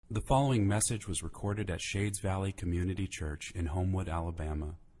The following message was recorded at Shades Valley Community Church in Homewood,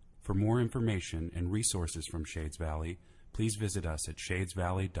 Alabama. For more information and resources from Shades Valley, please visit us at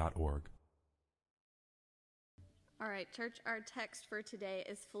shadesvalley.org. All right, church, our text for today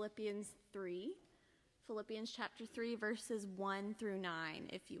is Philippians 3. Philippians chapter 3, verses 1 through 9,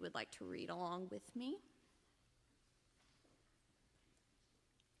 if you would like to read along with me.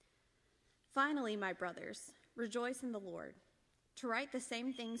 Finally, my brothers, rejoice in the Lord. To write the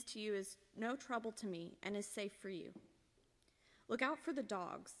same things to you is no trouble to me and is safe for you. Look out for the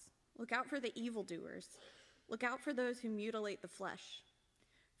dogs. Look out for the evildoers. Look out for those who mutilate the flesh.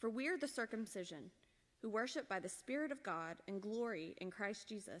 For we are the circumcision, who worship by the Spirit of God and glory in Christ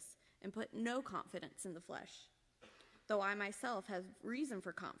Jesus, and put no confidence in the flesh, though I myself have reason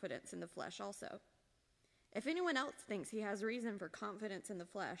for confidence in the flesh also. If anyone else thinks he has reason for confidence in the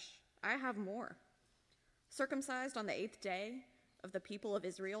flesh, I have more. Circumcised on the 8th day, of the people of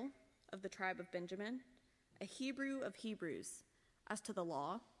Israel, of the tribe of Benjamin, a Hebrew of Hebrews, as to the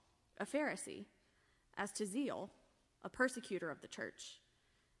law, a Pharisee, as to zeal, a persecutor of the church,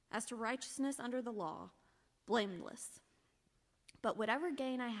 as to righteousness under the law, blameless. But whatever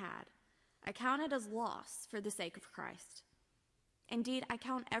gain I had, I counted as loss for the sake of Christ. Indeed, I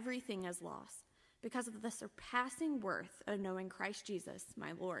count everything as loss, because of the surpassing worth of knowing Christ Jesus,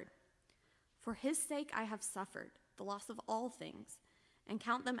 my Lord. For his sake I have suffered the loss of all things, and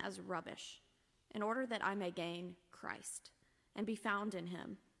count them as rubbish, in order that I may gain Christ, and be found in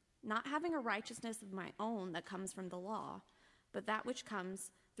him, not having a righteousness of my own that comes from the law, but that which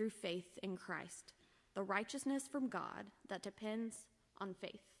comes through faith in Christ, the righteousness from God that depends on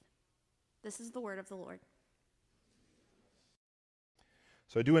faith. This is the word of the Lord.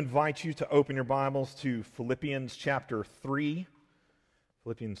 So I do invite you to open your Bibles to Philippians chapter 3.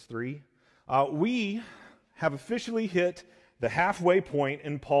 Philippians 3. We have officially hit the halfway point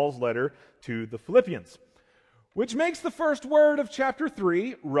in Paul's letter to the Philippians, which makes the first word of chapter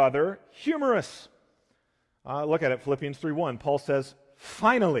 3 rather humorous. Look at it, Philippians 3:1. Paul says,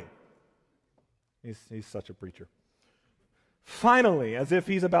 finally. He's such a preacher. Finally, as if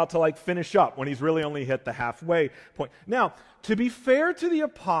he's about to finish up when he's really only hit the halfway point. Now, to be fair to the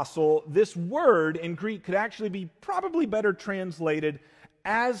apostle, this word in Greek could actually be probably better translated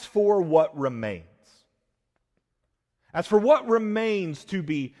as for what remains. As for what remains to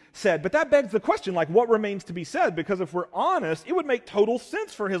be said. But that begs the question, what remains to be said? Because if we're honest, it would make total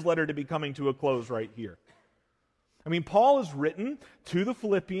sense for his letter to be coming to a close right here. I mean, Paul has written to the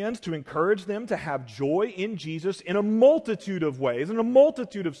Philippians to encourage them to have joy in Jesus in a multitude of ways, in a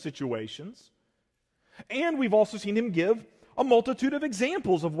multitude of situations. And we've also seen him give a multitude of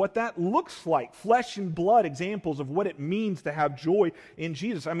examples of what that looks like, flesh and blood examples of what it means to have joy in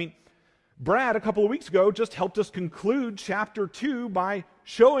Jesus. I mean, Brad, a couple of weeks ago, just helped us conclude chapter 2 by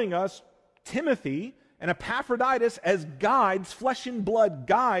showing us Timothy and Epaphroditus as guides, flesh and blood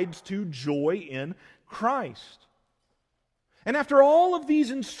guides to joy in Christ. And after all of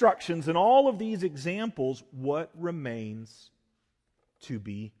these instructions and all of these examples, what remains to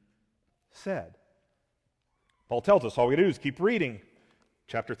be said? Paul tells us all we do is keep reading.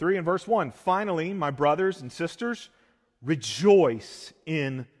 Chapter 3 and verse 1. Finally, my brothers and sisters, rejoice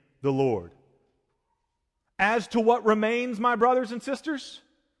in the Lord. As to what remains, my brothers and sisters,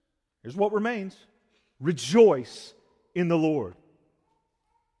 here's what remains. Rejoice in the Lord.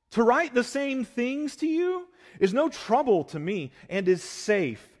 To write the same things to you is no trouble to me and is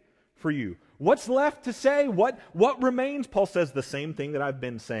safe for you. What's left to say? What remains? Paul says the same thing that I've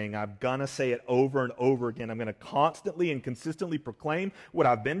been saying. I'm going to say it over and over again. I'm going to constantly and consistently proclaim what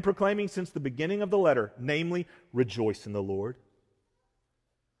I've been proclaiming since the beginning of the letter, namely, rejoice in the Lord.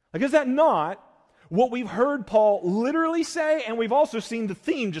 Is that not what we've heard Paul literally say, and we've also seen the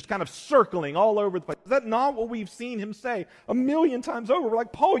theme just kind of circling all over the place? Is that not what we've seen him say a million times over? We're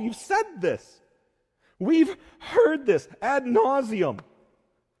like, Paul, you've said this. We've heard this ad nauseum.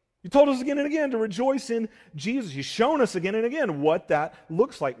 You told us again and again to rejoice in Jesus. You've shown us again and again what that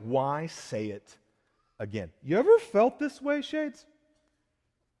looks like. Why say it again? You ever felt this way, Shades?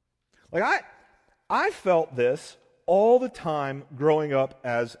 I felt this all the time growing up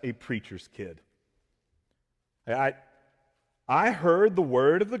as a preacher's kid. I heard the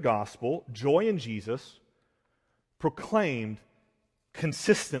word of the gospel, joy in Jesus, proclaimed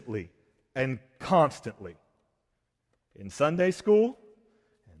consistently and constantly. In Sunday school,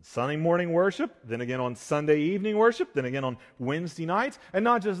 and Sunday morning worship, then again on Sunday evening worship, then again on Wednesday nights, and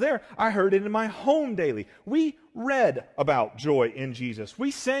not just there, I heard it in my home daily. We read about joy in Jesus.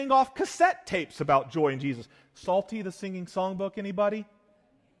 We sang off cassette tapes about joy in Jesus. Salty, the singing songbook, anybody?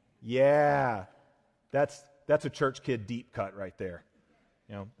 Yeah, that's a church kid deep cut right there.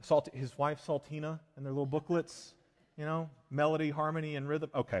 his wife Saltina and their little booklets, melody, harmony, and rhythm.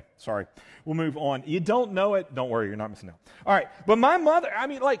 Okay, sorry. We'll move on. You don't know it? Don't worry, you're not missing out. All right, but my mother,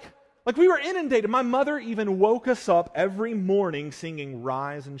 like we were inundated. My mother even woke us up every morning singing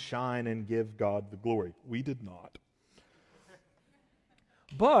 "Rise and Shine and Give God the Glory." We did not.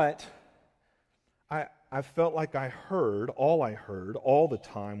 But I felt like all I heard all the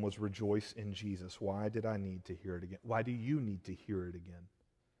time was rejoice in Jesus. Why did I need to hear it again? Why do you need to hear it again?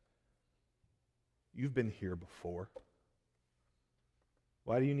 You've been here before.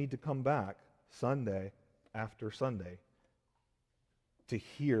 Why do you need to come back Sunday after Sunday to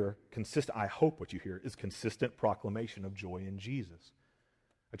hear I hope what you hear is consistent proclamation of joy in Jesus.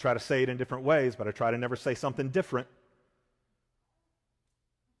 I try to say it in different ways, but I try to never say something different.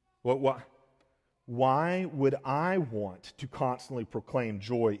 Why would I want to constantly proclaim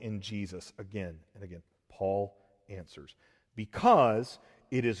joy in Jesus again and again? Paul answers, because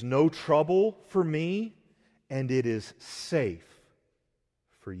it is no trouble for me and it is safe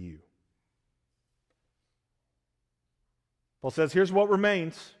for you. Paul says, here's what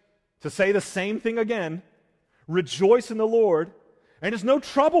remains, to say the same thing again, rejoice in the Lord, and it's no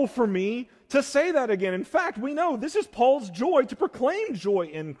trouble for me to say that again. In fact, we know this is Paul's joy, to proclaim joy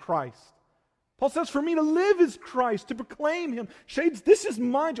in Christ. Paul says, for me to live is Christ, to proclaim Him. Shades, this is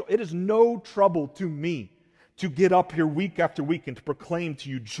my joy. It is no trouble to me to get up here week after week and to proclaim to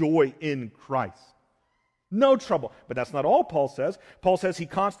you joy in Christ. No trouble. But that's not all Paul says. Paul says he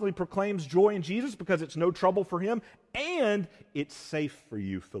constantly proclaims joy in Jesus because it's no trouble for him, and it's safe for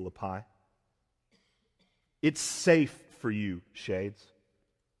you, Philippi. It's safe for you, Shades.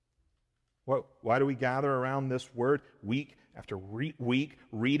 Why do we gather around this word week after week,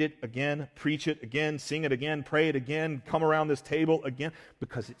 read it again, preach it again, sing it again, pray it again, come around this table again?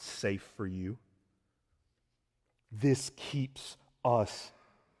 Because it's safe for you. This keeps us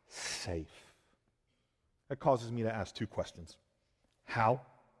safe. That causes me to ask two questions. How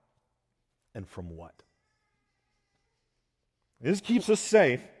and from what? This keeps us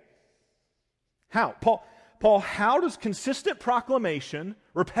safe. How? Paul, how does consistent proclamation,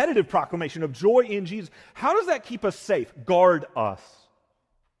 repetitive proclamation of joy in Jesus, how does that keep us safe, guard us?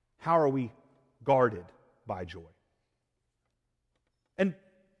 How are we guarded by joy? And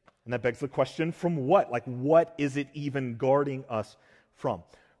that begs the question, from what? Like, what is it even guarding us from?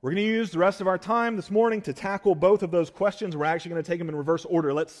 We're going to use the rest of our time this morning to tackle both of those questions. We're actually going to take them in reverse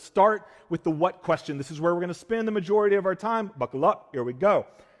order. Let's start with the what question. This is where we're going to spend the majority of our time. Buckle up. Here we go.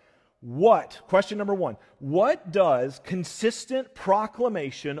 What? Question number one. What does consistent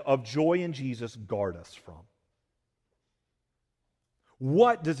proclamation of joy in Jesus guard us from?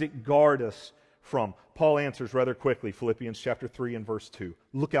 What does it guard us from? Paul answers rather quickly, Philippians chapter 3 and verse 2.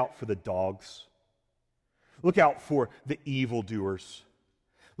 Look out for the dogs. Look out for the evildoers.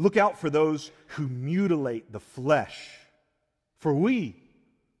 Look out for those who mutilate the flesh, for we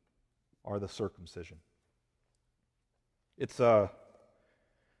are the circumcision. It's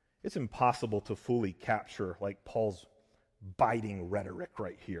impossible to fully capture like Paul's biting rhetoric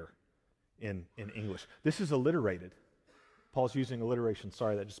right here in English. This is alliterated. Paul's using alliteration.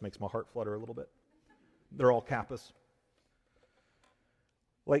 Sorry, that just makes my heart flutter a little bit. They're all kappas.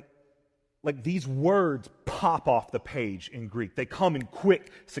 Like these words pop off the page in Greek. They come in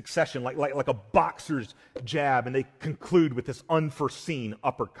quick succession, like a boxer's jab, and they conclude with this unforeseen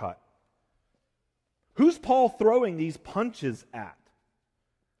uppercut. Who's Paul throwing these punches at?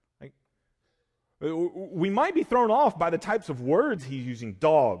 We might be thrown off by the types of words he's using: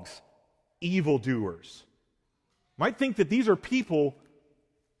 dogs, evildoers. Might think that these are people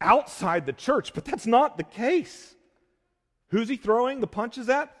outside the church, but that's not the case. Who's he throwing the punches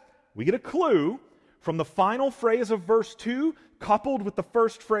at? We get a clue from the final phrase of verse 2 coupled with the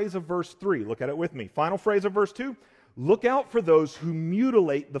first phrase of verse 3. Look at it with me. Final phrase of verse 2. Look out for those who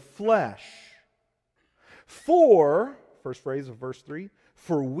mutilate the flesh. First phrase of verse 3,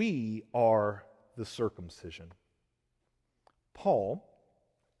 for we are the circumcision. Paul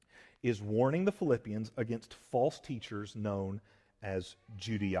is warning the Philippians against false teachers known as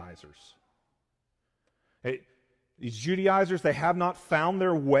Judaizers. These Judaizers, they have not found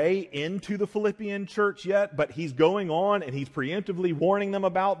their way into the Philippian church yet, but he's going on and he's preemptively warning them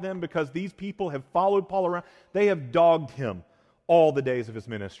about them because these people have followed Paul around. They have dogged him all the days of his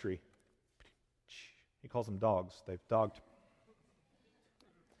ministry. He calls them dogs. They've dogged.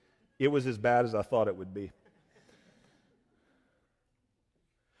 It was as bad as I thought it would be.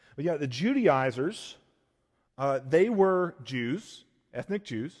 But yeah, the Judaizers, they were Jews, ethnic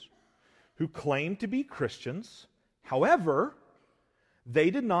Jews, who claimed to be Christians. However,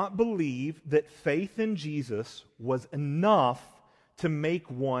 they did not believe that faith in Jesus was enough to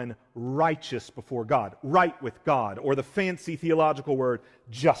make one righteous before God, right with God, or the fancy theological word,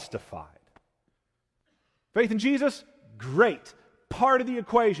 justified. Faith in Jesus, great. Part of the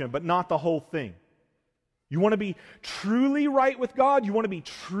equation, but not the whole thing. You want to be truly right with God? You want to be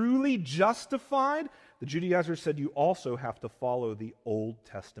truly justified? The Judaizers said you also have to follow the Old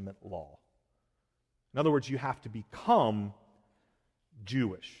Testament law. In other words, you have to become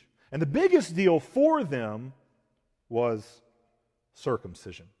Jewish. And the biggest deal for them was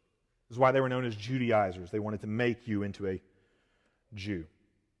circumcision. This is why they were known as Judaizers. They wanted to make you into a Jew.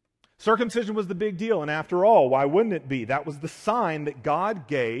 Circumcision was the big deal, and after all, why wouldn't it be? That was the sign that God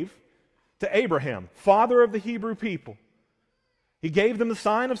gave to Abraham, father of the Hebrew people. He gave them the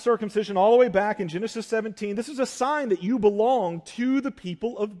sign of circumcision all the way back in Genesis 17. This is a sign that you belong to the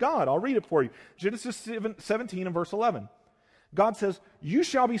people of God. I'll read it for you. Genesis 17 and verse 11. God says, "You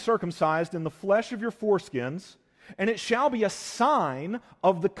shall be circumcised in the flesh of your foreskins, and it shall be a sign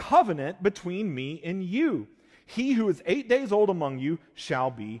of the covenant between me and you. He who is 8 days old among you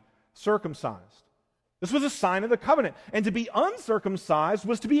shall be circumcised." This was a sign of the covenant. And to be uncircumcised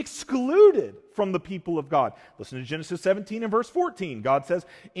was to be excluded from the people of God. Listen to Genesis 17 and verse 14. God says,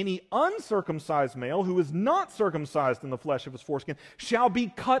 "Any uncircumcised male who is not circumcised in the flesh of his foreskin shall be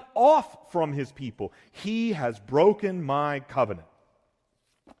cut off from his people. He has broken my covenant."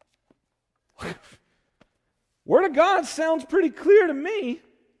 Word of God sounds pretty clear to me.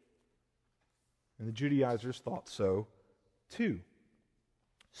 And the Judaizers thought so too.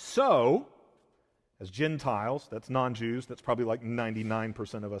 So, as Gentiles, that's non-Jews, that's probably like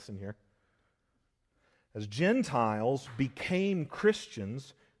 99% of us in here. As Gentiles became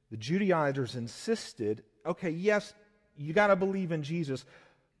Christians, the Judaizers insisted, okay, yes, you got to believe in Jesus,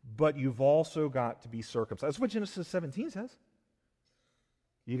 but you've also got to be circumcised. That's what Genesis 17 says.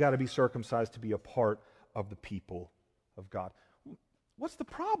 You got to be circumcised to be a part of the people of God. What's the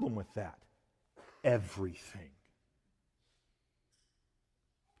problem with that? Everything.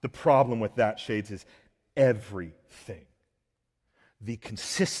 The problem with that, Shades, is everything. The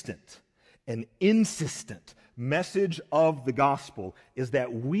consistent and insistent message of the gospel is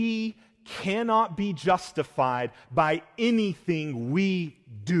that we cannot be justified by anything we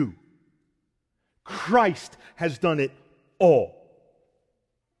do. Christ has done it all.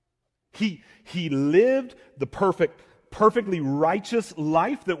 He lived the perfectly righteous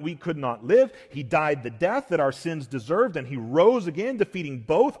life that we could not live. He died the death that our sins deserved, and He rose again, defeating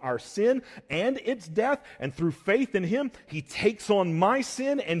both our sin and its death. And through faith in Him, He takes on my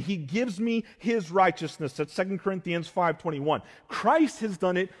sin and He gives me His righteousness. That's 2 Corinthians 5:21. Christ has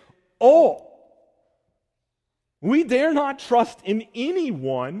done it all. We dare not trust in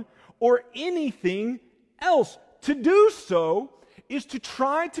anyone or anything else. To do so is to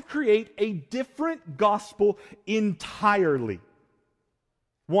try to create a different gospel entirely.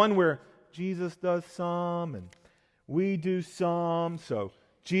 One where Jesus does some and we do some, so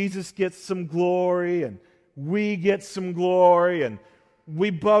Jesus gets some glory and we get some glory, and we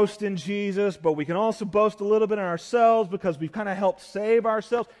boast in Jesus, but we can also boast a little bit in ourselves because we've kind of helped save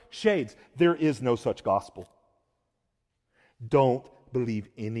ourselves. Shades, there is no such gospel. Don't believe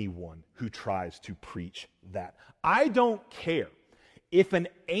anyone who tries to preach that. I don't care if an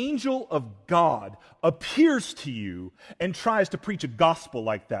angel of God appears to you and tries to preach a gospel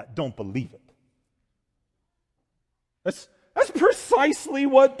like that. Don't believe it. That's precisely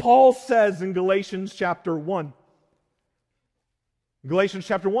what Paul says in Galatians chapter 1. In Galatians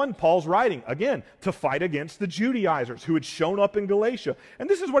chapter 1, Paul's writing, again, to fight against the Judaizers who had shown up in Galatia. And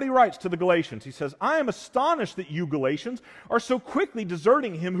this is what he writes to the Galatians. He says, "I am astonished that you, Galatians, are so quickly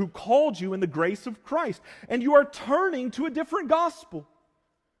deserting Him who called you in the grace of Christ, and you are turning to a different gospel.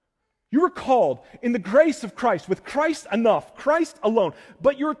 You were called in the grace of Christ, with Christ enough, Christ alone,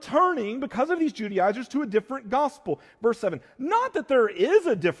 but you're turning, because of these Judaizers, to a different gospel." Verse 7, "Not that there is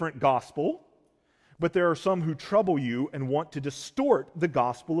a different gospel, but there are some who trouble you and want to distort the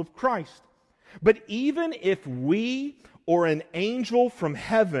gospel of Christ. But even if we or an angel from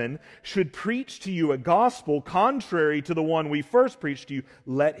heaven should preach to you a gospel contrary to the one we first preached to you,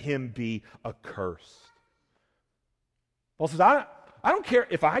 let him be accursed." Paul says, I don't care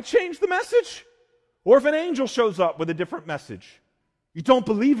if I change the message or if an angel shows up with a different message. You don't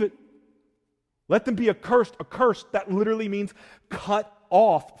believe it? Let them be accursed. Accursed, that literally means cut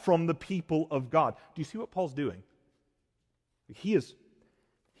off from the people of God. Do you see what Paul's doing? He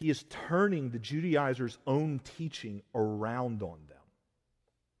is turning the Judaizers' own teaching around on them.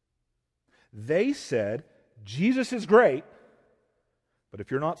 They said, Jesus is great, but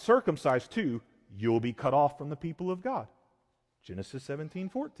if you're not circumcised too, you'll be cut off from the people of God. Genesis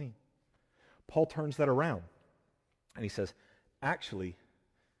 17:14. Paul turns that around and he says, actually,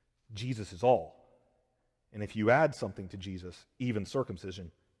 Jesus is all. And if you add something to Jesus, even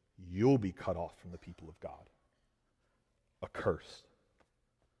circumcision, you'll be cut off from the people of God. Accursed.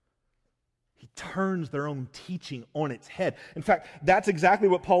 He turns their own teaching on its head. In fact, that's exactly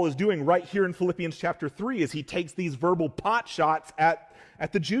what Paul is doing right here in Philippians chapter 3 as he takes these verbal pot shots at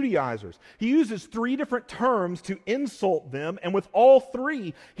the Judaizers. He uses 3 different terms to insult them, and with all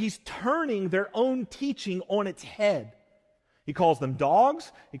 3, he's turning their own teaching on its head. He calls them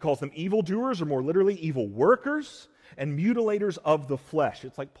dogs, he calls them evildoers, or more literally, evil workers, and mutilators of the flesh.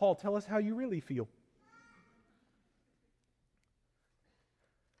 It's like, Paul, tell us how you really feel.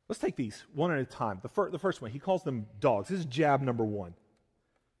 Let's take these one at a time. The first one, he calls them dogs. This is jab number 1.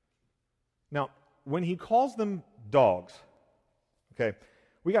 Now, when he calls them dogs, okay,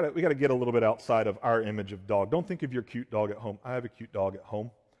 we got to get a little bit outside of our image of dog. Don't think of your cute dog at home. I have a cute dog at home.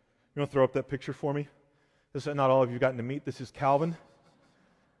 You want to throw up that picture for me? This is not all of you have gotten to meet. This is Calvin.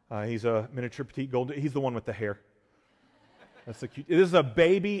 He's a miniature petite golden. He's the one with the hair. That's the cute. This is a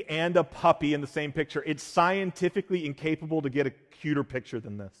baby and a puppy in the same picture. It's scientifically incapable to get a cuter picture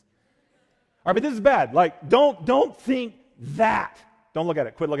than this. All right, but this is bad. Like, don't think that. Don't look at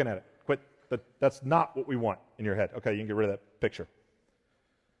it. Quit looking at it. Quit. That's not what we want in your head. Okay, you can get rid of that picture.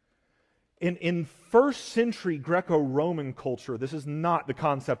 In first century Greco-Roman culture, this is not the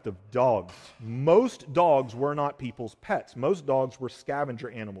concept of dogs. Most dogs were not people's pets. Most dogs were scavenger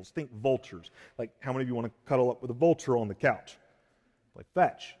animals. Think vultures. Like, how many of you want to cuddle up with a vulture on the couch? Like,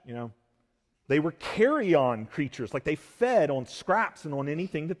 fetch, you know. They were carry-on creatures. Like, they fed on scraps and on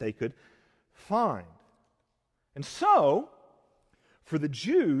anything that they could find. And so, for the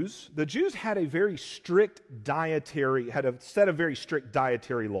Jews had a very strict had a set of very strict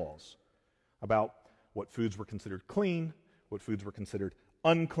dietary laws about what foods were considered clean, what foods were considered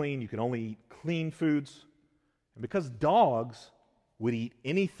unclean. You can only eat clean foods. And because dogs would eat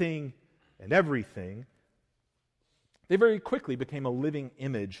anything and everything, they very quickly became a living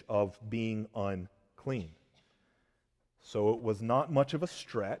image of being unclean. So it was not much of a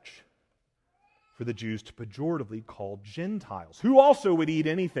stretch for the Jews to pejoratively call Gentiles, who also would eat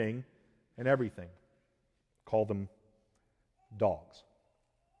anything and everything, call them dogs.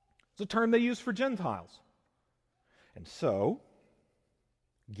 It's a term they use for Gentiles. And so,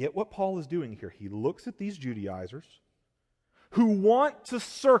 get what Paul is doing here. He looks at these Judaizers who want to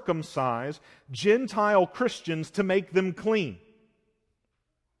circumcise Gentile Christians to make them clean.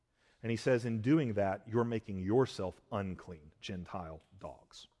 And he says, in doing that, you're making yourself unclean, Gentile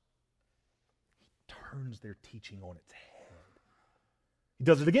dogs. He turns their teaching on its head. He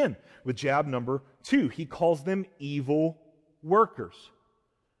does it again with jab number 2. He calls them evil workers.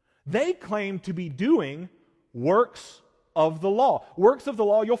 They claim to be doing works of the law. Works of the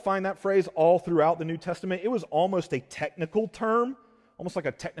law, you'll find that phrase all throughout the New Testament. It was almost a technical term, almost like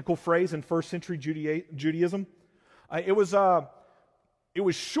a technical phrase in first century Judaism. It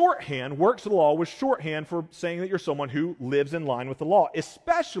was shorthand. Works of the law was shorthand for saying that you're someone who lives in line with the law,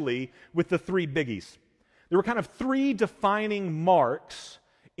 especially with the 3 biggies. There were kind of 3 defining marks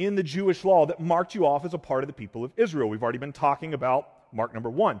in the Jewish law that marked you off as a part of the people of Israel. We've already been talking about mark number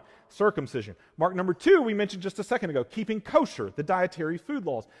 1, circumcision. Mark number 2, we mentioned just a second ago, keeping kosher, the dietary food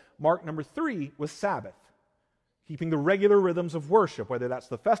laws. Mark number 3 was Sabbath, keeping the regular rhythms of worship, whether that's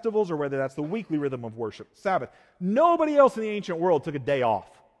the festivals or whether that's the weekly rhythm of worship, Sabbath. Nobody else in the ancient world took a day off.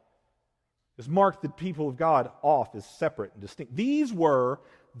 This marked the people of God off as separate and distinct. These were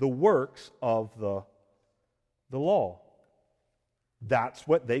the works of the law. That's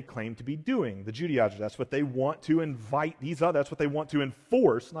what they claim to be doing, the Judaizers. That's what they want to invite these others. That's what they want to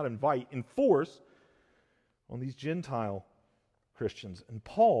enforce, not invite, enforce on these Gentile Christians. And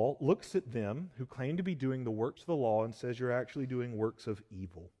Paul looks at them who claim to be doing the works of the law and says, you're actually doing works of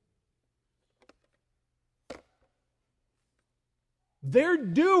evil. They're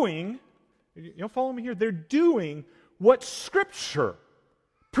doing, you'll follow me here, they're doing what Scripture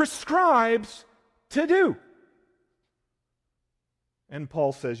prescribes to do. And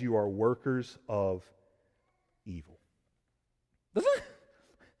Paul says you are workers of evil. Doesn't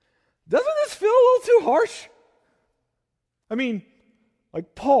this feel a little too harsh? I mean,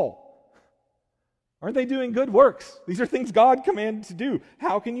 like, Paul, aren't they doing good works? These are things God commanded to do.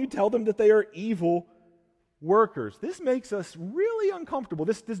 How can you tell them that they are evil workers? This makes us really uncomfortable.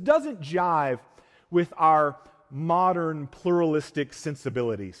 This doesn't jive with our modern pluralistic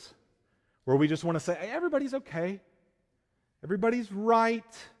sensibilities, where we just want to say, hey, everybody's okay. Everybody's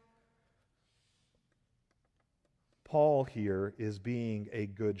right. Paul here is being a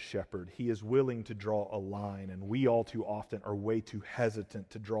good shepherd. He is willing to draw a line, and we all too often are way too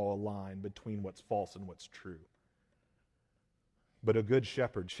hesitant to draw a line between what's false and what's true. but a good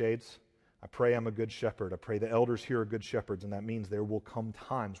shepherd. Shades, I pray I'm a good shepherd. I pray the elders here are good shepherds, and that means there will come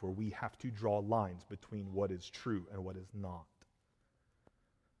times where we have to draw lines between what is true and what is not.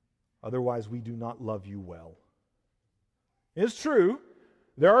 Otherwise, we do not love you well. It's true,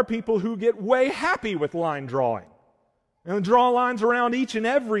 there are people who get way happy with line drawing and draw lines around each and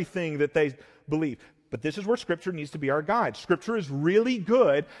everything that they believe. But this is where Scripture needs to be our guide. Scripture is really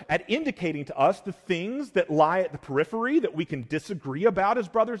good at indicating to us the things that lie at the periphery that we can disagree about as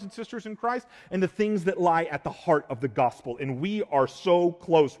brothers and sisters in Christ, and the things that lie at the heart of the gospel. And we are so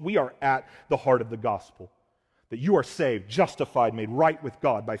close. We are at the heart of the gospel. That you are saved, justified, made right with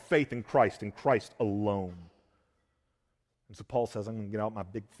God by faith in Christ alone. And so Paul says, I'm going to get out my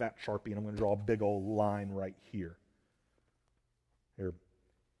big fat Sharpie and I'm going to draw a big old line right here. They're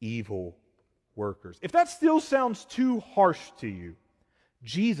evil workers. If that still sounds too harsh to you,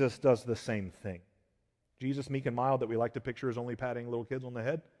 Jesus does the same thing. Jesus, meek and mild, that we like to picture as only patting little kids on the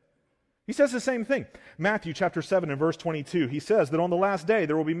head. He says the same thing. Matthew chapter 7 and verse 22, he says that on the last day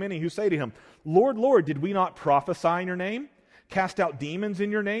there will be many who say to him, Lord, Lord, did we not prophesy in your name, cast out demons in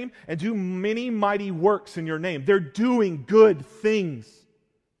your name, and do many mighty works in your name? They're doing good things.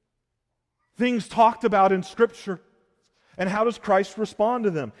 Things talked about in Scripture. And how does Christ respond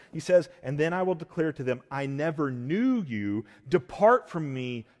to them? He says, and then I will declare to them, I never knew you. Depart from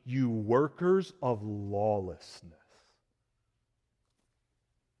me, you workers of lawlessness.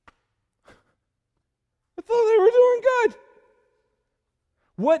 I thought they were doing good.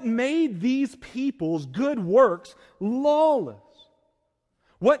 What made these people's good works lawless?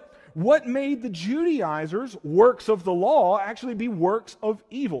 What made the Judaizers' works of the law actually be works of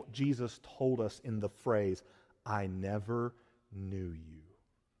evil? Jesus told us in the phrase, I never knew you.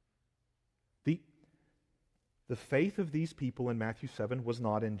 The faith of these people in Matthew 7 was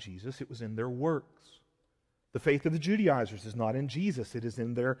not in Jesus, it was in their works. The faith of the Judaizers is not in Jesus, it is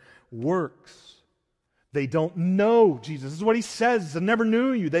in their works. They don't know Jesus. This is what he says. I never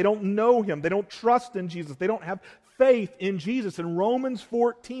knew you. They don't know him. They don't trust in Jesus. They don't have faith in Jesus. And Romans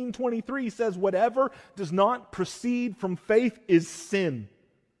 14:23 says, whatever does not proceed from faith is sin.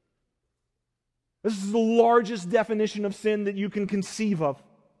 This is the largest definition of sin that you can conceive of.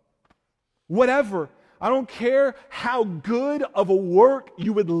 Whatever. I don't care how good of a work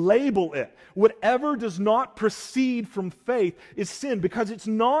you would label it. Whatever does not proceed from faith is sin, because it's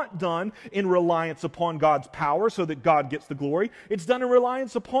not done in reliance upon God's power so that God gets the glory. It's done in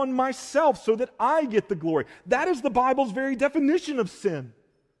reliance upon myself so that I get the glory. That is the Bible's very definition of sin.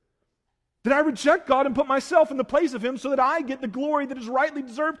 That I reject God and put myself in the place of Him so that I get the glory that is rightly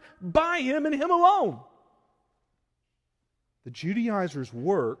deserved by Him and Him alone. The Judaizers'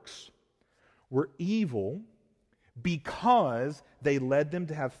 works were evil because they led them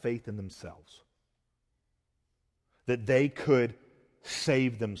to have faith in themselves. That they could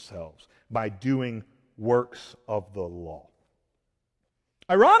save themselves by doing works of the law.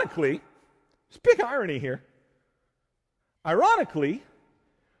 Ironically, there's big irony here. Ironically,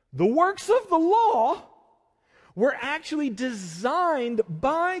 the works of the law were actually designed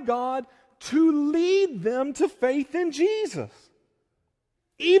by God to lead them to faith in Jesus.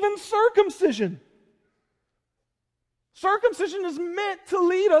 Even circumcision. Circumcision is meant to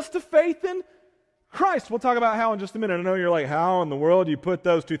lead us to faith in Christ. We'll talk about how in just a minute. I know you're like, how in the world do you put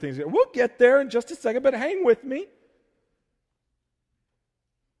those two things together? We'll get there in just a second, but hang with me.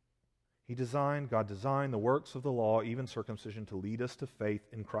 God designed the works of the law, even circumcision, to lead us to faith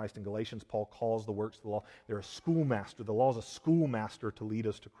in Christ. In Galatians, Paul calls the works of the law, they're a schoolmaster. The law is a schoolmaster to lead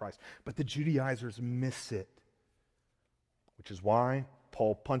us to Christ. But the Judaizers miss it, which is why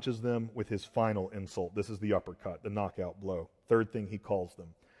Paul punches them with his final insult. This is the uppercut, the knockout blow. Third thing he calls them,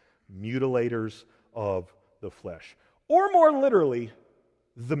 mutilators of the flesh. Or more literally,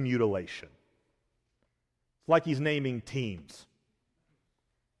 the mutilation. It's like he's naming teams.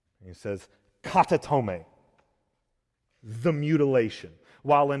 He says, katatome, the mutilation.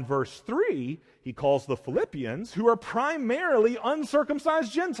 While in verse 3, he calls the Philippians, who are primarily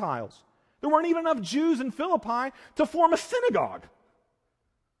uncircumcised Gentiles. There weren't even enough Jews in Philippi to form a synagogue.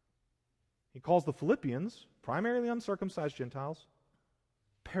 He calls the Philippians, primarily uncircumcised Gentiles,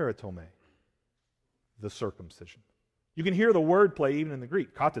 peritome, the circumcision. You can hear the wordplay even in the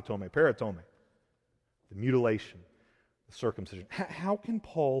Greek, katatome, peritome, the mutilation, the circumcision. How can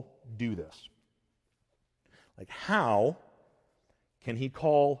Paul do this? Like, how can he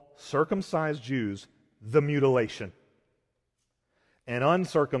call circumcised Jews the mutilation and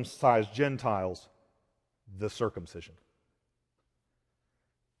uncircumcised Gentiles the circumcision?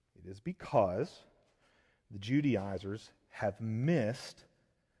 It is because the Judaizers have missed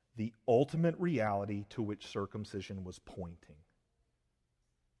the ultimate reality to which circumcision was pointing.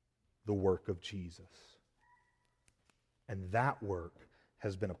 the work of Jesus. And that work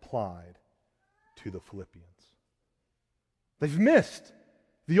has been applied to the Philippians. They've missed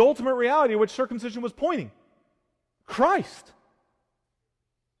the ultimate reality of which circumcision was pointing: Christ.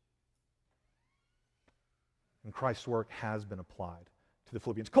 And Christ's work has been applied to the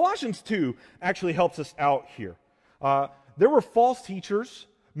Philippians. Colossians 2 actually helps us out here. There were false teachers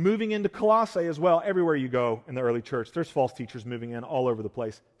moving into Colossae as well. Everywhere you go in the early church, there's false teachers moving in all over the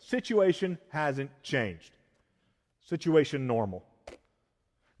place. Situation hasn't changed. Situation normal.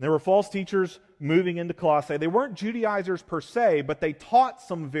 There were false teachers moving into Colossae. They weren't Judaizers per se, but they taught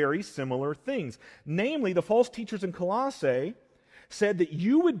some very similar things. Namely, the false teachers in Colossae said that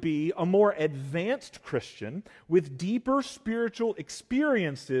you would be a more advanced Christian with deeper spiritual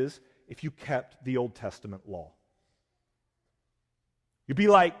experiences if you kept the Old Testament law. You'd be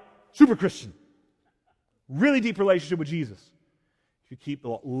like super Christian, really deep relationship with Jesus if you keep the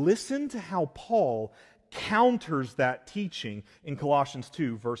law. Listen to how Paul counters that teaching in Colossians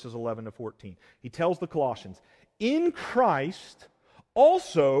 2, verses 11 to 14. He tells the Colossians, "In Christ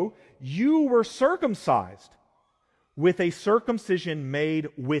also you were circumcised with a circumcision made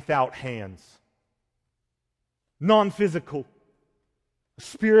without hands." Non-physical,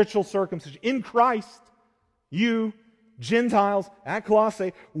 spiritual circumcision. In Christ, you Gentiles at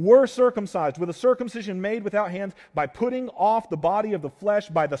Colossae were circumcised with a circumcision made without hands by putting off the body of the flesh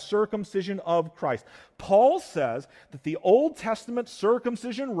by the circumcision of Christ. Paul says that the Old Testament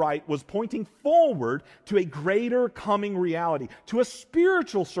circumcision rite was pointing forward to a greater coming reality, to a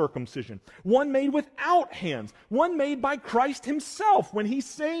spiritual circumcision, one made without hands, one made by Christ himself when he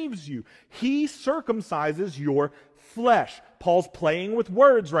saves you. He circumcises your flesh. Paul's playing with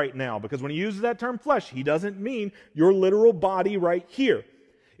words right now because when he uses that term flesh, he doesn't mean your literal body right here.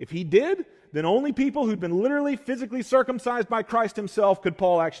 If he did, then only people who'd been literally physically circumcised by Christ himself could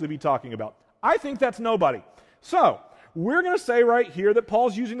Paul actually be talking about. I think that's nobody. So, we're going to say right here that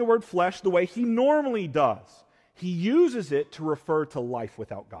Paul's using the word flesh the way he normally does. He uses it to refer to life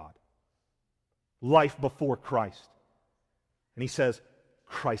without God. Life before Christ. And he says,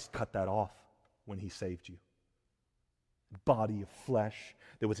 Christ cut that off when he saved you. Body of flesh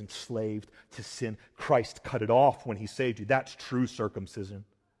that was enslaved to sin. Christ cut it off when he saved you. That's true circumcision.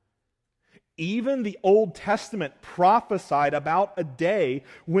 Even the Old Testament prophesied about a day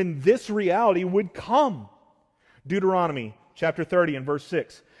when this reality would come. Deuteronomy chapter 30 and verse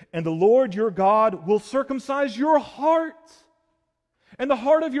 6. "And the Lord your God will circumcise your heart and the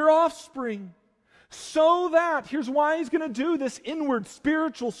heart of your offspring, so that," here's why he's going to do this inward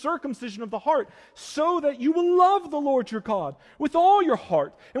spiritual circumcision of the heart, "so that you will love the Lord your God with all your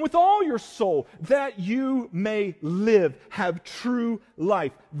heart and with all your soul, that you may live, have true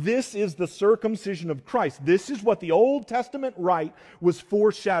life." This is the circumcision of Christ. This is what the Old Testament rite was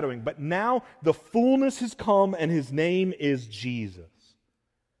foreshadowing. But now the fullness has come and his name is Jesus.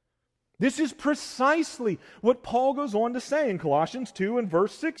 This is precisely what Paul goes on to say in Colossians 2 and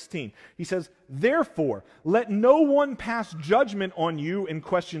verse 16. He says, "Therefore, let no one pass judgment on you in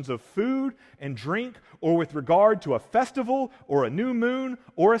questions of food and drink, or with regard to a festival, or a new moon,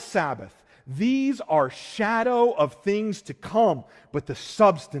 or a Sabbath. These are shadow of things to come, but the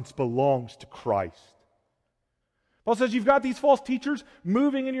substance belongs to Christ." Paul says you've got these false teachers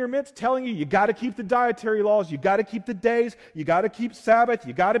moving in your midst telling you got to keep the dietary laws, you got to keep the days, you got to keep Sabbath,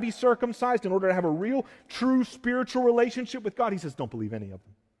 you got to be circumcised in order to have a real, true spiritual relationship with God. He says don't believe any of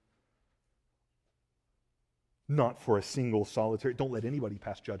them. Not for a single solitary. Don't let anybody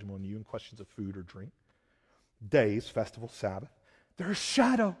pass judgment on you in questions of food or drink. Days, festival, Sabbath. They're a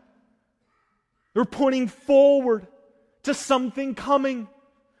shadow. They're pointing forward to something coming.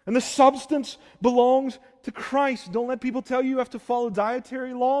 And the substance belongs to Christ. Don't let people tell you have to follow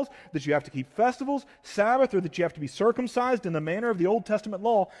dietary laws, that you have to keep festivals, Sabbath, or that you have to be circumcised in the manner of the Old Testament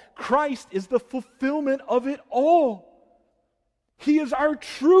law. Christ is the fulfillment of it all. He is our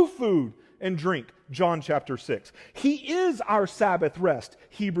true food and drink, John chapter 6. He is our Sabbath rest,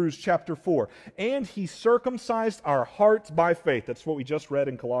 Hebrews chapter 4. And He circumcised our hearts by faith. That's what we just read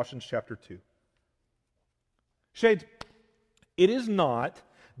in Colossians chapter 2. Shades, it is not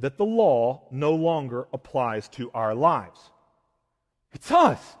that the law no longer applies to our lives. It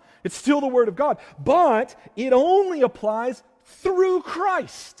does. It's still the Word of God. But it only applies through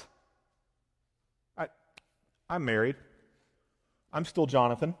Christ. I'm married. I'm still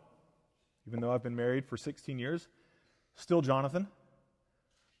Jonathan. Even though I've been married for 16 years, still Jonathan.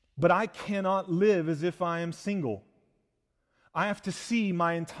 But I cannot live as if I am single. I have to see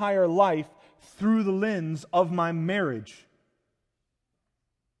my entire life through the lens of my marriage.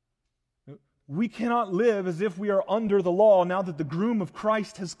 we cannot live as if we are under the law now that the groom of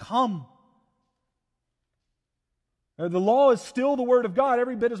Christ has come. The law is still the Word of God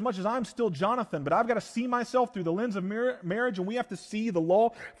every bit as much as I'm still Jonathan, but I've got to see myself through the lens of marriage, and we have to see the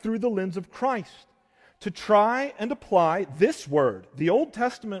law through the lens of Christ. To try and apply this Word, the Old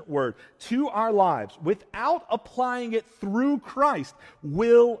Testament Word, to our lives without applying it through Christ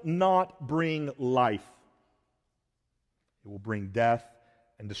will not bring life. It will bring death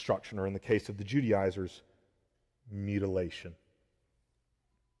and destruction, or in the case of the Judaizers, mutilation.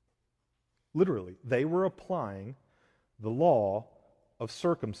 Literally, they were applying the law of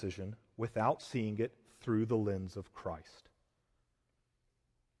circumcision without seeing it through the lens of Christ.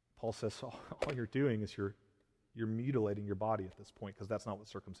 Paul says, all you're doing is you're mutilating your body at this point, because that's not what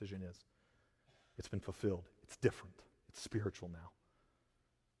circumcision is. It's been fulfilled. It's different. It's spiritual now.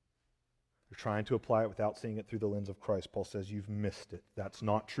 You're trying to apply it without seeing it through the lens of Christ. Paul says you've missed it. That's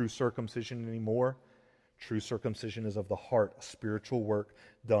not true circumcision anymore. True circumcision is of the heart, a spiritual work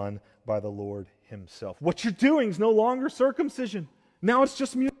done by the Lord Himself. What you're doing is no longer circumcision. Now it's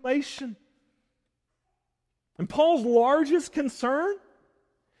just mutilation. And Paul's largest concern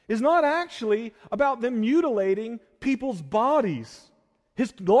is not actually about them mutilating people's bodies.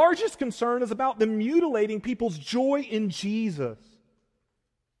 His largest concern is about them mutilating people's joy in Jesus.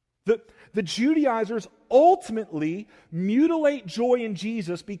 The Judaizers ultimately mutilate joy in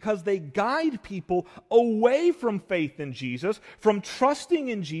Jesus because they guide people away from faith in Jesus, from trusting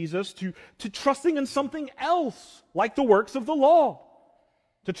in Jesus to trusting in something else, like the works of the law,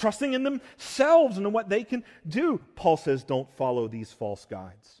 to trusting in themselves and in what they can do. Paul says, don't follow these false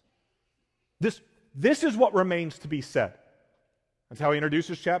guides. This is what remains to be said. That's how he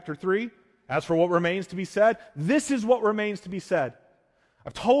introduces chapter 3. As for what remains to be said, this is what remains to be said.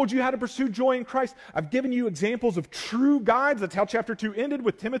 I've told you how to pursue joy in Christ. I've given you examples of true guides. That's how chapter 2 ended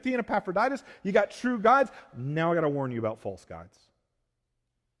with Timothy and Epaphroditus. You got true guides. Now I got to warn you about false guides.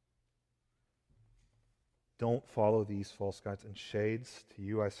 Don't follow these false guides. And shades, to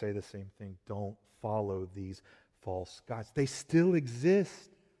you I say the same thing. Don't follow these false guides. They still exist.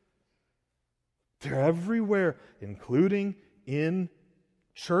 They're everywhere, including in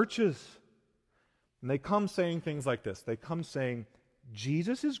churches. And they come saying things like this. They come saying,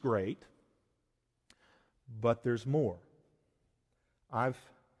 Jesus is great, but there's more. I've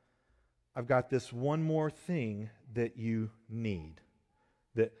got this one more thing that you need.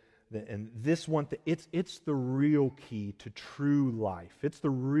 And this one, it's the real key to true life. It's the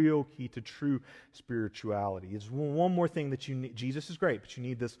real key to true spirituality. It's one more thing that you need. Jesus is great, but you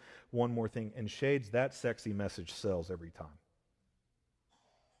need this one more thing. And shades, that sexy message sells every time.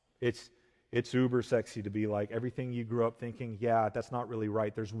 It's uber sexy to be like, everything you grew up thinking, yeah, that's not really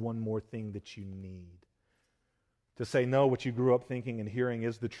right. There's one more thing that you need. To say, no, what you grew up thinking and hearing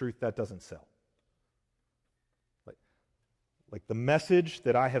is the truth, that doesn't sell. Like the message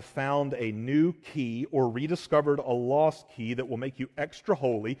that I have found a new key or rediscovered a lost key that will make you extra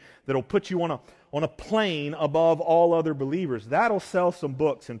holy, that'll put you on a plane above all other believers, that'll sell some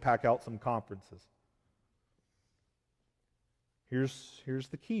books and pack out some conferences. Here's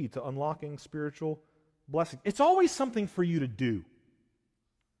the key to unlocking spiritual blessing. It's always something for you to do.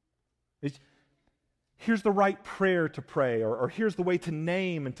 Here's the right prayer to pray, or here's the way to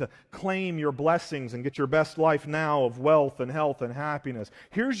name and to claim your blessings and get your best life now of wealth and health and happiness.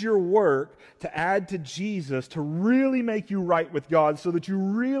 Here's your work to add to Jesus to really make you right with God so that you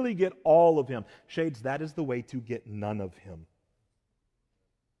really get all of Him. Shades, that is the way to get none of Him.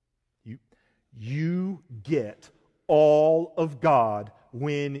 You get all of God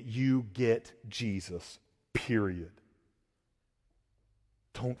when you get Jesus, period.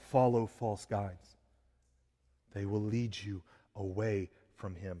 Don't follow false guides. They will lead you away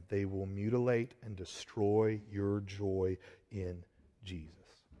from Him. They will mutilate and destroy your joy in Jesus.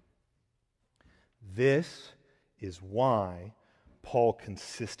 This is why Paul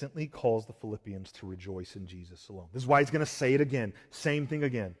consistently calls the Philippians to rejoice in Jesus alone. This is why he's going to say it again, same thing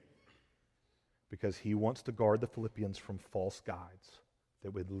again. Because he wants to guard the Philippians from false guides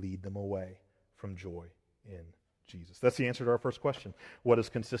that would lead them away from joy in Jesus. That's the answer to our first question. What does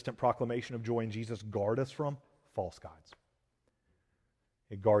consistent proclamation of joy in Jesus guard us from? False guides.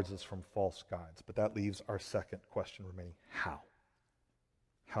 It guards us from false guides. But that leaves our second question remaining. How?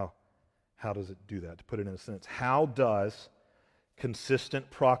 How does it do that? To put it in a sentence, how does consistent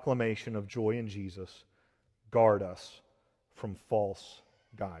proclamation of joy in Jesus guard us from false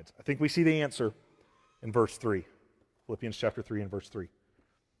guides? I think we see the answer in verse 3. Philippians chapter 3 and verse 3.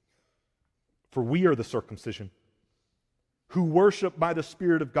 For we are the circumcision who worship by the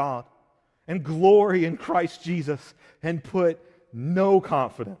Spirit of God and glory in Christ Jesus and put no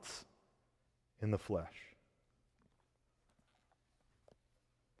confidence in the flesh.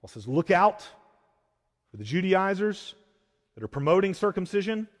 Paul says, look out for the Judaizers that are promoting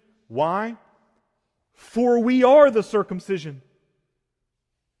circumcision. Why? For we are the circumcision.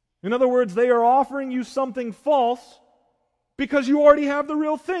 In other words, they are offering you something false because you already have the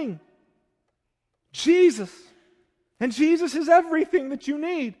real thing. Jesus. And Jesus is everything that you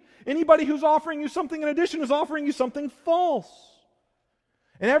need. Anybody who's offering you something in addition is offering you something false.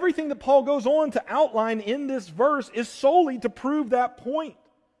 And everything that Paul goes on to outline in this verse is solely to prove that point.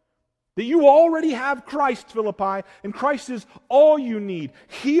 That you already have Christ, Philippi, and Christ is all you need.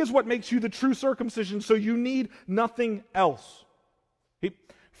 He is what makes you the true circumcision, so you need nothing else.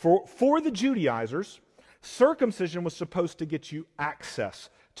 For the Judaizers, circumcision was supposed to get you access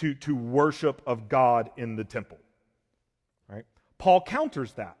to worship of God in the temple. Right? Paul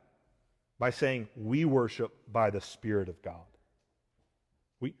counters that by saying we worship by the Spirit of God.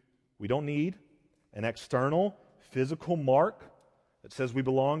 We don't need an external physical mark that says we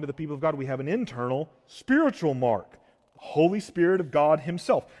belong to the people of God. We have an internal spiritual mark, the Holy Spirit of God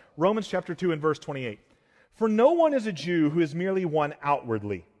Himself. Romans chapter 2 and verse 28. For no one is a Jew who is merely one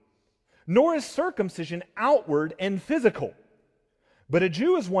outwardly, nor is circumcision outward and physical. But a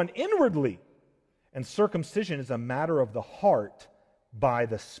Jew is one inwardly, and circumcision is a matter of the heart by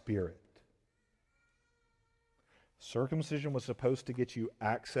the Spirit. Circumcision was supposed to get you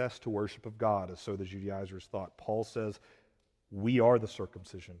access to worship of God, as so the Judaizers thought. Paul says, we are the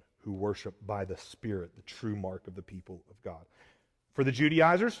circumcision who worship by the Spirit, the true mark of the people of God. For the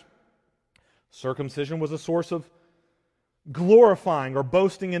Judaizers, circumcision was a source of glorifying or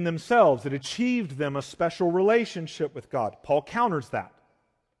boasting in themselves. It achieved them a special relationship with God. Paul counters that.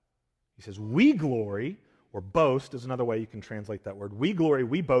 He says, we glory, or boast is another way you can translate that word. We glory,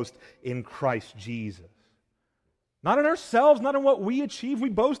 we boast in Christ Jesus. Not in ourselves, not in what we achieve. We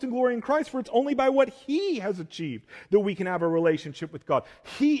boast and glory in Christ, for it's only by what He has achieved that we can have a relationship with God.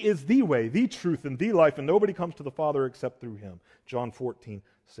 He is the way, the truth, and the life, and nobody comes to the Father except through Him. John 14:6.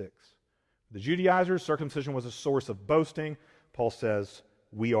 The Judaizers, circumcision was a source of boasting. Paul says,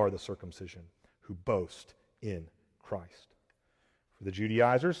 we are the circumcision who boast in Christ. For the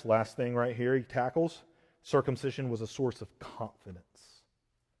Judaizers, last thing right here he tackles, circumcision was a source of confidence.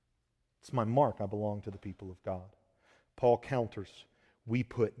 It's my mark. I belong to the people of God. Paul counters, we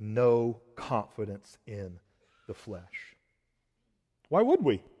put no confidence in the flesh. Why would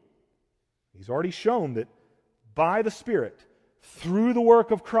we? He's already shown that by the Spirit, through the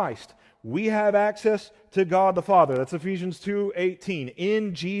work of Christ, we have access to God the Father. That's Ephesians 2:18.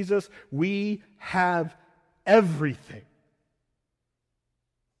 In Jesus, we have everything.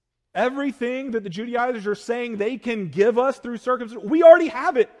 Everything that the Judaizers are saying they can give us through circumcision, we already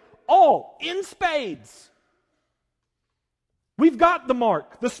have it all in spades. We've got the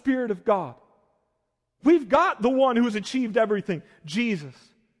mark, the Spirit of God. We've got the one who has achieved everything, Jesus.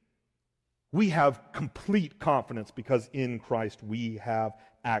 We have complete confidence because in Christ we have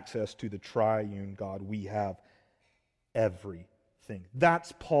access to the triune God. We have everything.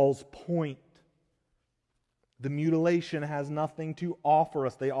 That's Paul's point. The mutilation has nothing to offer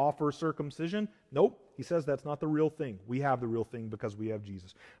us. They offer circumcision. Nope. He says that's not the real thing. We have the real thing because we have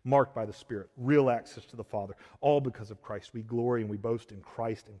Jesus. Marked by the Spirit. Real access to the Father. All because of Christ. We glory and we boast in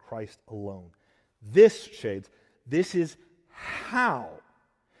Christ and Christ alone. This, shades, this is how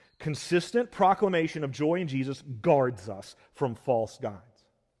consistent proclamation of joy in Jesus guards us from false guides.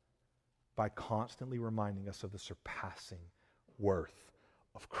 By constantly reminding us of the surpassing worth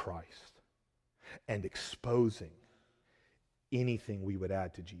of Christ. And exposing anything we would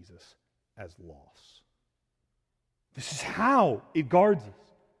add to Jesus as loss. This is how it guards us.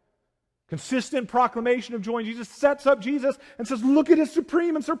 Consistent proclamation of joy in Jesus sets up Jesus and says, look at His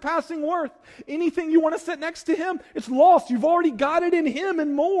supreme and surpassing worth. Anything you want to set next to Him, it's lost. You've already got it in Him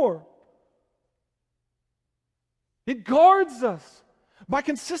and more. It guards us by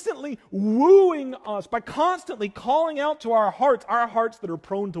consistently wooing us, by constantly calling out to our hearts that are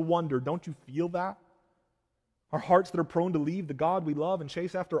prone to wonder. Don't you feel that? Our hearts that are prone to leave the God we love and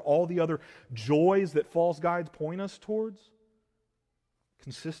chase after all the other joys that false guides point us towards.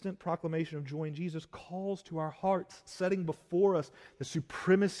 Consistent proclamation of joy in Jesus calls to our hearts, setting before us the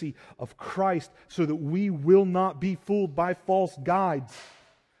supremacy of Christ so that we will not be fooled by false guides.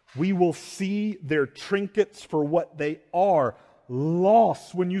 We will see their trinkets for what they are,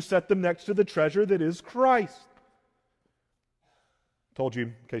 lost when you set them next to the treasure that is Christ. Told you,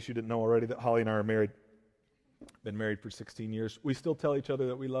 in case you didn't know already, that Holly and I are married. Been married for 16 years. We still tell each other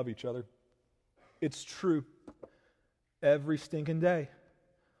that we love each other. It's true. Every stinking day.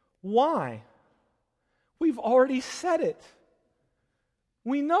 Why? We've already said it.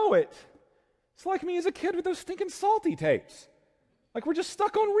 We know it. It's like me as a kid with those stinking salty tapes. Like we're just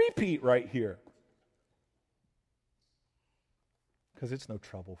stuck on repeat right here. Because it's no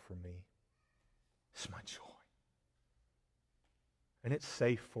trouble for me. It's my joy. And it's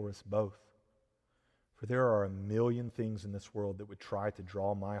safe for us both. For there are a million things in this world that would try to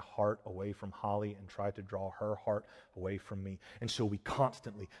draw my heart away from Holly and try to draw her heart away from me. And so we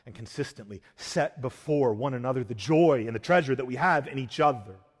constantly and consistently set before one another the joy and the treasure that we have in each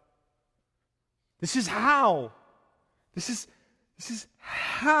other. This is how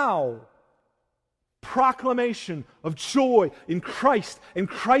proclamation of joy in Christ and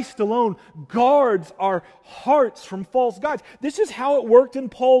Christ alone guards our hearts from false gods. This is how it worked in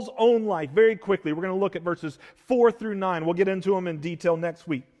Paul's own life. Very quickly, we're going to look at verses 4 through 9. We'll get into them in detail next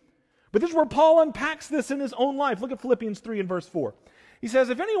week. But this is where Paul unpacks this in his own life. Look at Philippians 3 and verse 4. He says,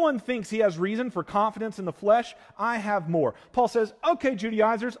 if anyone thinks he has reason for confidence in the flesh, I have more. Paul says, okay,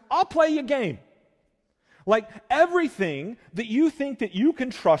 Judaizers, I'll play you a game. Like everything that you think that you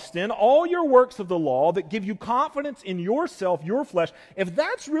can trust in, all your works of the law that give you confidence in yourself, your flesh, if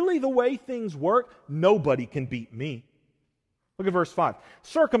that's really the way things work, nobody can beat me. Look at verse 5.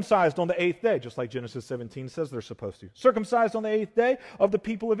 Circumcised on the 8th day, just like Genesis 17 says they're supposed to. Circumcised on the 8th day of the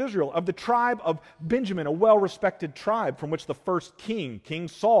people of Israel, of the tribe of Benjamin, a well-respected tribe from which the first king, King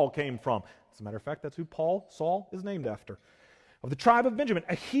Saul, came from. As a matter of fact, that's who Saul is named after. Of the tribe of Benjamin,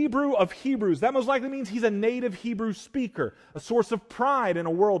 a Hebrew of Hebrews. That most likely means he's a native Hebrew speaker, a source of pride in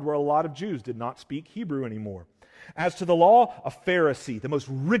a world where a lot of Jews did not speak Hebrew anymore. As to the law, a Pharisee, the most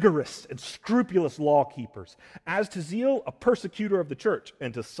rigorous and scrupulous law keepers. As to zeal, a persecutor of the church.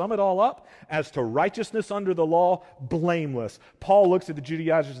 And to sum it all up, as to righteousness under the law, blameless. Paul looks at the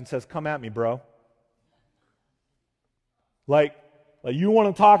Judaizers and says, come at me, bro. Like you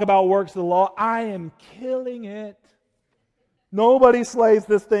want to talk about works of the law? I am killing it. Nobody slays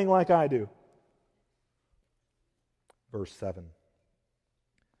this thing like I do. Verse 7.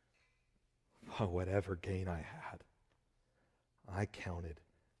 Oh, whatever gain I had, I counted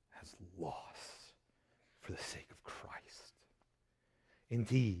as loss for the sake of Christ.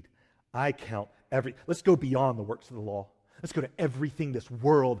 Indeed, I count let's go beyond the works of the law. Let's go to everything this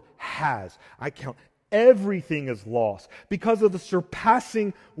world has. I count everything as loss because of the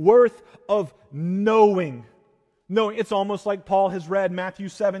surpassing worth of knowing. It's almost like Paul has read Matthew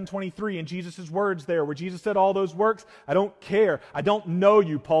 7:23 and Jesus' words there, where Jesus said all those works, I don't care, I don't know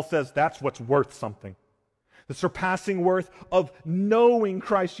you. Paul says that's what's worth something. The surpassing worth of knowing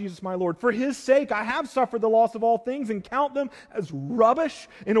Christ Jesus my Lord. For His sake I have suffered the loss of all things and count them as rubbish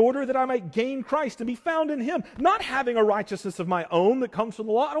in order that I might gain Christ and be found in Him. Not having a righteousness of my own that comes from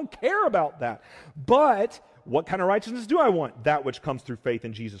the law, I don't care about that. But what kind of righteousness do I want? That which comes through faith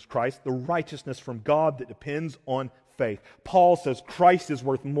in Jesus Christ, the righteousness from God that depends on faith. Paul says Christ is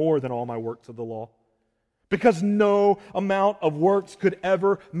worth more than all my works of the law. Because no amount of works could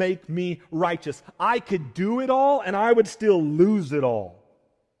ever make me righteous. I could do it all and I would still lose it all.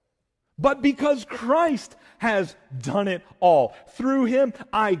 But because Christ has done it all, through Him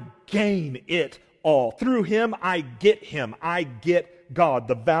I gain it all. Through Him I get Him. I get God.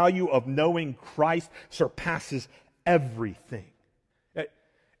 The value of knowing Christ surpasses everything.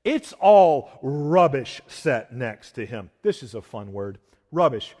 It's all rubbish set next to Him. This is a fun word.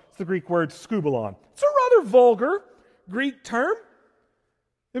 Rubbish. It's the Greek word skubalon. It's a rather vulgar Greek term.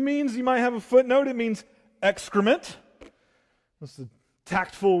 It means, you might have a footnote, it means excrement. That's the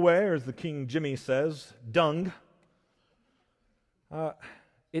tactful way, or as the King Jimmy says, dung.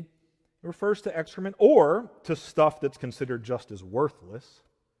 It refers to excrement or to stuff that's considered just as worthless.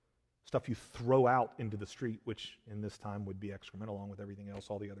 Stuff you throw out into the street, which in this time would be excrement along with everything else,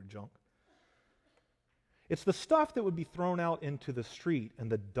 all the other junk. It's the stuff that would be thrown out into the street and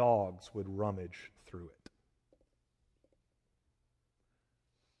the dogs would rummage through it.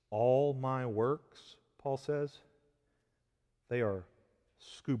 All my works, Paul says, they are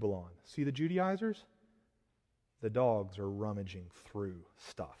skubalon. See the Judaizers? The dogs are rummaging through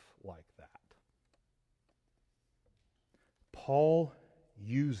stuff like that. Paul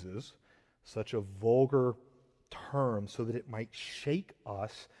uses such a vulgar term so that it might shake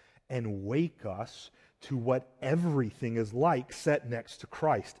us and wake us to what everything is like set next to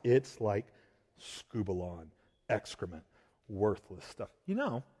Christ. It's like skubalon, excrement, worthless stuff. You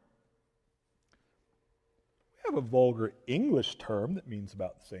know, we have a vulgar English term that means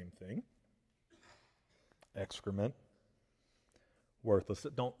about the same thing. Excrement, worthless.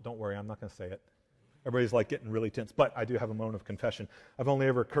 Don't worry, I'm not going to say it. Everybody's like getting really tense, but I do have a moment of confession. I've only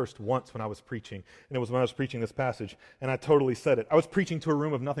ever cursed once when I was preaching, and it was when I was preaching this passage, and I totally said it. I was preaching to a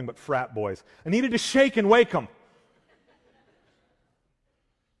room of nothing but frat boys. I needed to shake and wake them.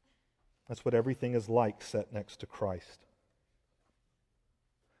 That's what everything is like set next to Christ.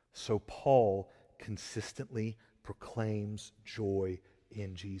 So Paul consistently proclaims joy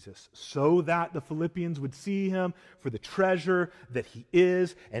in Jesus, so that the Philippians would see him for the treasure that he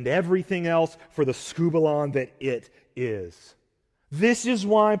is, and everything else for the skubalon that it is. This is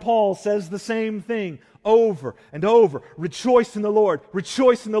why Paul says the same thing over and over. Rejoice in the Lord.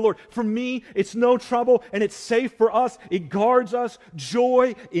 Rejoice in the Lord. For me, it's no trouble and it's safe for us. It guards us.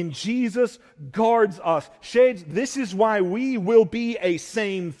 Joy in Jesus guards us. Shades, this is why we will be a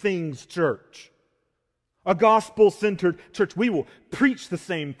same things church. A gospel-centered church. We will preach the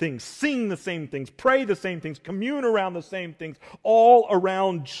same things, sing the same things, pray the same things, commune around the same things, all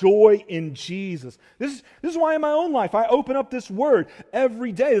around joy in Jesus. This is why in my own life I open up this word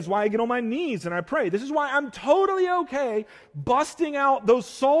every day. This is why I get on my knees and I pray. This is why I'm totally okay busting out those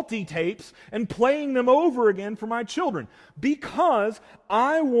salty tapes and playing them over again for my children. Because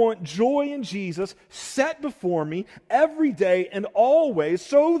I want joy in Jesus set before me every day and always,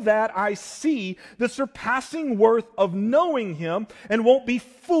 so that I see the surpassing worth of knowing Him and won't be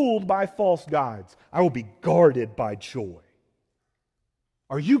fooled by false guides. I will be guarded by joy.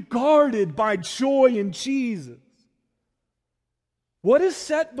 Are you guarded by joy in Jesus? What is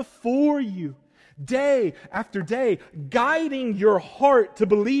set before you day after day, guiding your heart to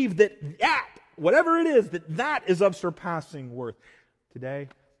believe that whatever it is, that is of surpassing worth? Today,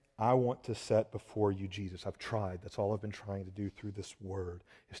 I want to set before you Jesus. I've tried. That's all I've been trying to do through this word,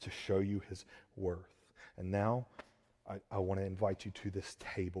 is to show you His worth. And now, I want to invite you to this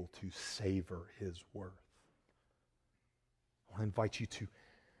table to savor His worth. I want to invite you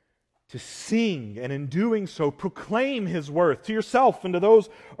to sing, and in doing so, proclaim His worth to yourself and to those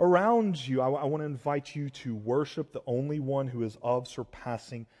around you. I want to invite you to worship the only one who is of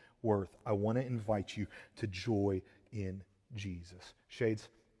surpassing worth. I want to invite you to joy in Jesus. Shades,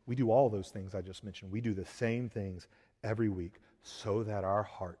 we do all those things I just mentioned. We do the same things every week so that our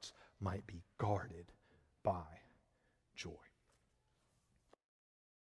hearts might be guarded by joy.